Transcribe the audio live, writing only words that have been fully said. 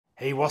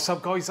Hey, what's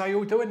up guys, how you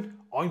all doing?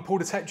 I'm Paul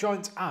the Tech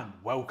Giant and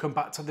welcome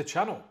back to the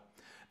channel.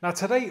 Now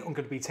today I'm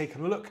going to be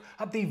taking a look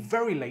at the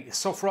very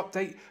latest software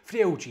update for the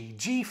LG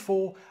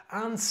G4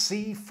 and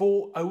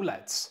C4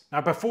 OLEDs.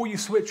 Now before you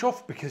switch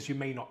off, because you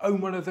may not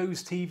own one of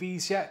those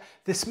TVs yet,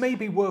 this may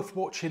be worth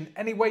watching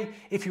anyway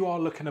if you are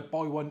looking to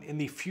buy one in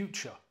the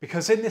future.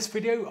 Because in this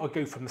video I'll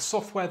go from the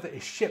software that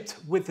is shipped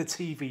with the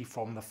TV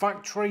from the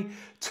factory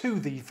to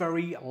the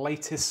very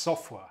latest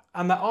software.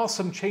 And there are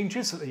some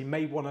changes that you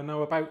may want to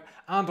know about,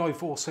 and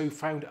I've also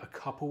found a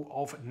couple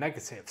of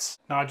negatives.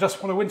 Now I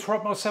just want to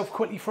interrupt myself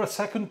quickly for a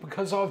second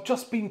because I've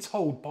just been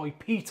told by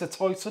Peter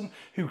Tyson,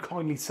 who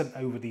kindly sent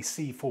over the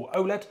C4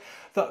 OLED,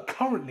 that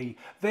currently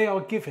they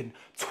are giving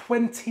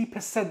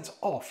 20%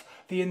 off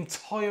the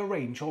entire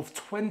range of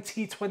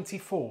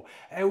 2024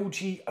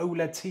 LG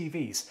OLED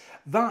TVs.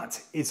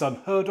 That is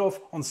unheard of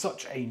on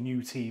such a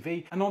new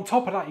TV, and on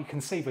top of that you can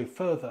save a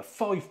further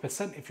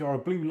 5% if you're a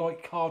blue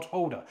light card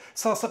holder.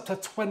 So that's up to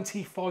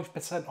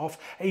 25% off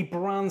a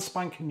brand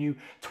spanking new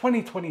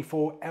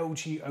 2024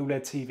 LG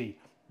OLED TV.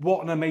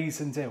 What an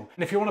amazing deal.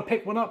 And if you want to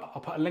pick one up,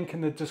 I'll put a link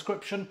in the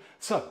description.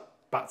 So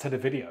back to the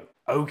video.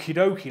 Okie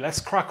dokie, let's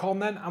crack on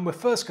then, and we're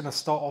first going to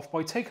start off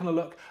by taking a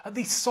look at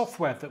the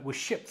software that was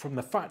shipped from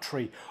the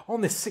factory on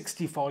this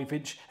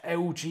 65-inch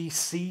LG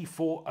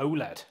C4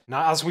 OLED.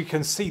 Now as we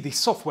can see, the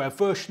software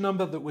version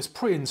number that was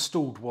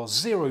pre-installed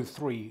was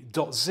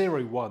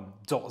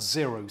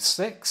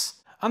 03.01.06.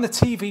 And the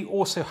TV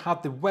also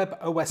had the Web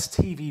OS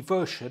TV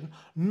version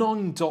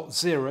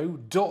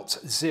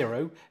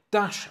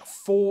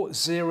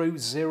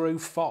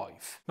 9.0.0-4005.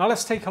 Now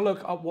let's take a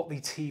look at what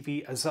the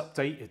TV has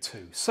updated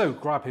to. So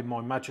grabbing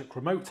my magic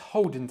remote,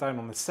 holding down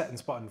on the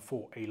settings button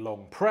for a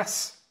long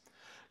press,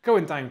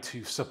 going down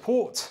to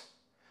support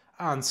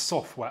and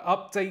software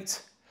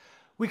update,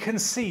 we can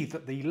see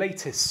that the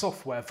latest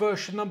software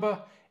version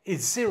number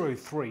is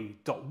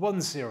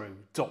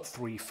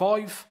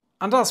 03.10.35.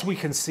 And as we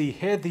can see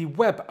here, the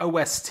Web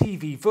OS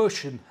TV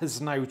version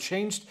has now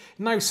changed. It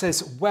now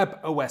says Web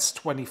OS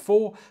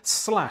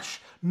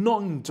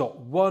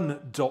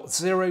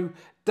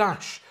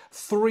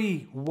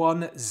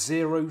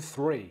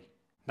 24/9.10-3103.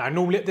 Now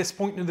normally at this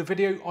point in the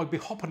video I'd be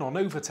hopping on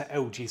over to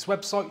LG's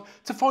website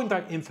to find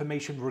out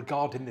information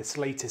regarding this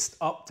latest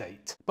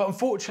update. But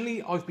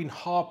unfortunately I've been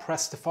hard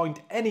pressed to find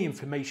any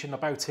information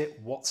about it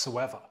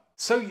whatsoever.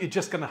 So you're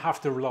just going to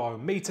have to rely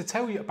on me to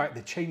tell you about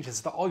the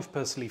changes that I've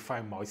personally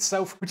found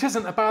myself, which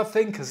isn't a bad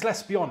thing because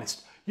let's be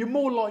honest, you're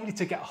more likely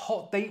to get a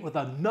hot date with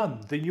a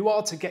nun than you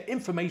are to get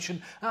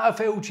information out of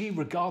LG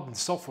regarding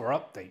software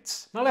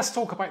updates. Now let's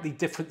talk about the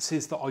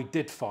differences that I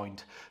did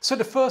find. So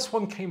the first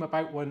one came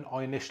about when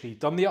I initially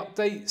done the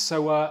update.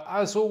 So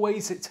as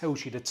always, it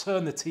tells you to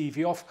turn the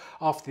TV off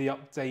after the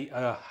update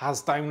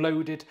has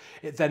downloaded.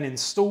 It then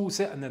installs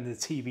it and then the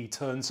TV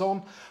turns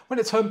on. When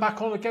it turned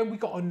back on again, we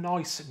got a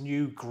nice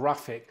new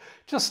graphic.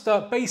 Just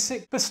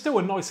basic, but still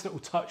a nice little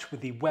touch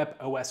with the Web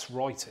OS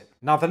writing.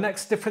 Now the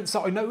next difference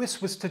that I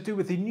noticed was to do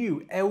with the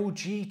new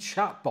LG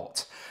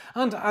chatbot.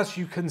 And as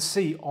you can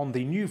see on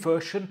the new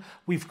version,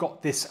 we've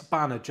got this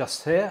banner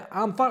just here,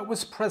 and that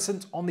was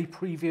present on the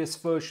previous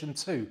version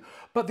too.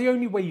 But the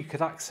only way you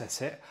could access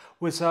it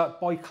was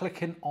by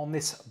clicking on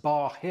this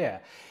bar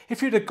here.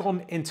 If you'd have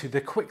gone into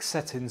the quick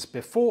settings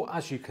before,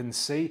 as you can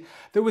see,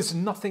 there was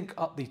nothing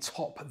at the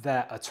top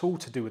there at all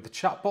to do with the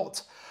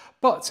chatbot.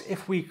 But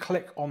if we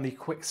click on the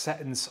quick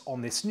settings on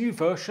this new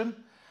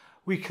version,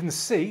 we can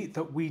see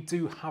that we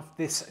do have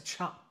this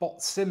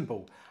chatbot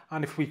symbol.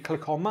 And if we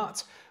click on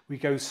that, we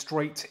go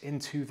straight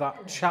into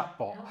that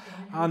chatbot.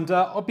 And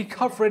I'll be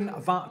covering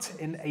that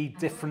in a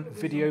different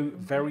video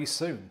very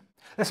soon.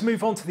 Let's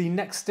move on to the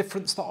next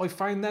difference that I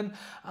found then.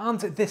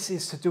 And this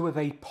is to do with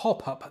a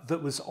pop-up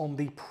that was on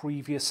the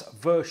previous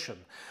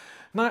version.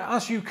 Now,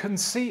 as you can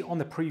see on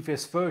the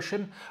previous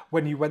version,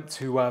 when you went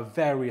to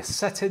various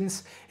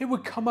settings, it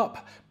would come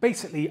up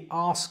basically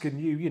asking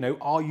you,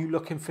 are you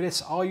looking for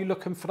this? Are you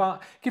looking for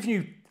that? Giving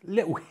you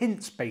little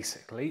hints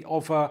basically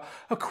of a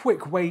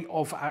quick way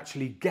of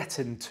actually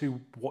getting to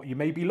what you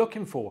may be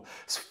looking for.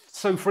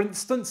 So for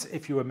instance,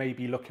 if you were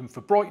maybe looking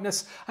for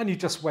brightness and you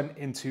just went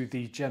into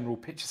the general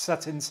picture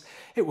settings,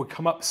 it would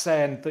come up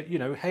saying that,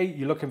 hey,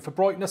 you're looking for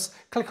brightness,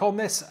 click on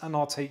this and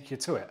I'll take you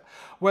to it.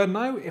 Well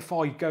now, if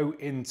I go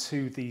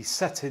into the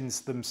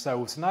settings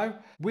themselves now,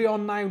 we are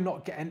now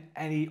not getting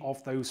any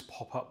of those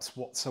pop-ups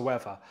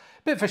whatsoever.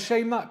 Bit of a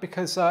shame that,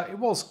 because it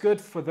was good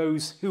for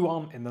those who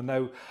aren't in the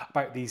know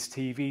about these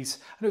TVs,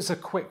 and it was a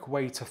quick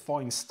way to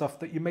find stuff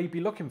that you may be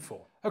looking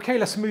for. Okay,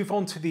 let's move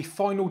on to the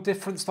final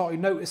difference that I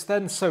noticed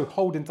then. So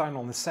holding down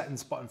on the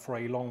settings button for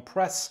a long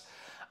press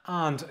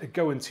and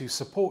go into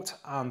support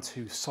and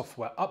to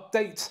software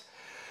update.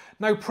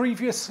 Now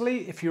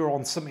previously, if you're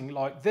on something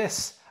like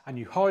this and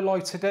you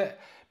highlighted it,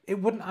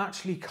 it wouldn't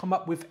actually come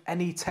up with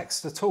any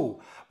text at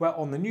all. Where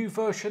on the new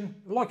version,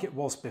 like it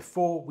was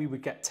before, we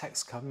would get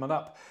text coming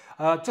up,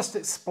 just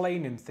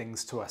explaining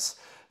things to us.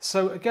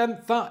 So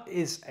again, that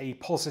is a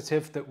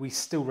positive that we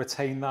still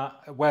retain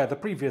that, where the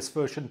previous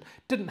version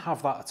didn't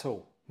have that at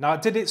all. Now I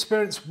did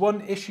experience one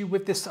issue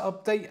with this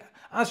update,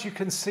 as you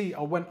can see,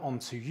 I went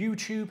onto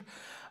YouTube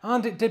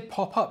and it did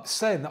pop up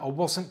saying that I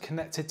wasn't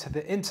connected to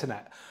the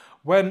internet,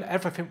 when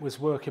everything was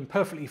working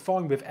perfectly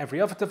fine with every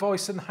other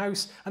device in the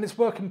house, and it's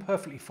working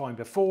perfectly fine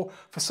before.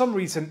 For some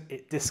reason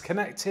it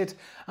disconnected,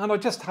 and I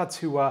just had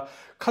to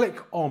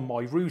click on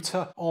my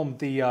router on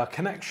the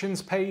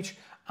connections page,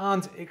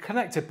 and it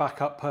connected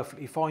back up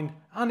perfectly fine,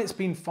 and it's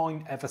been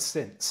fine ever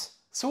since.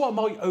 So what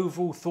are my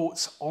overall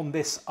thoughts on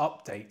this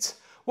update?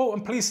 Well,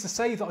 I'm pleased to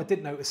say that I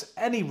didn't notice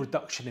any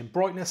reduction in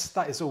brightness.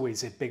 That is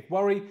always a big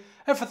worry.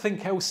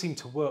 Everything else seemed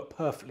to work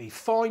perfectly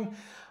fine,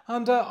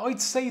 and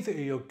I'd say that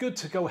you're good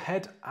to go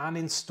ahead and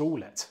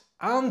install it.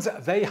 And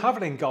there you have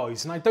it then,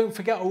 guys. Now don't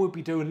forget, I will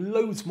be doing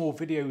loads more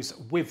videos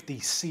with the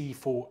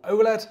C4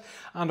 OLED,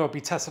 and I'll be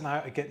testing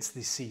out against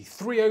the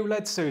C3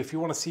 OLED, so if you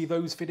want to see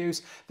those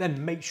videos,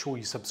 then make sure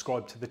you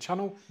subscribe to the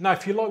channel. Now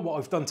if you like what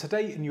I've done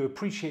today and you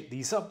appreciate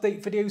these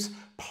update videos,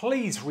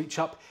 please reach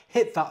up,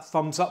 hit that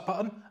thumbs up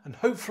button, and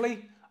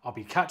hopefully I'll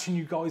be catching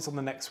you guys on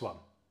the next one.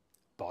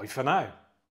 Bye for now.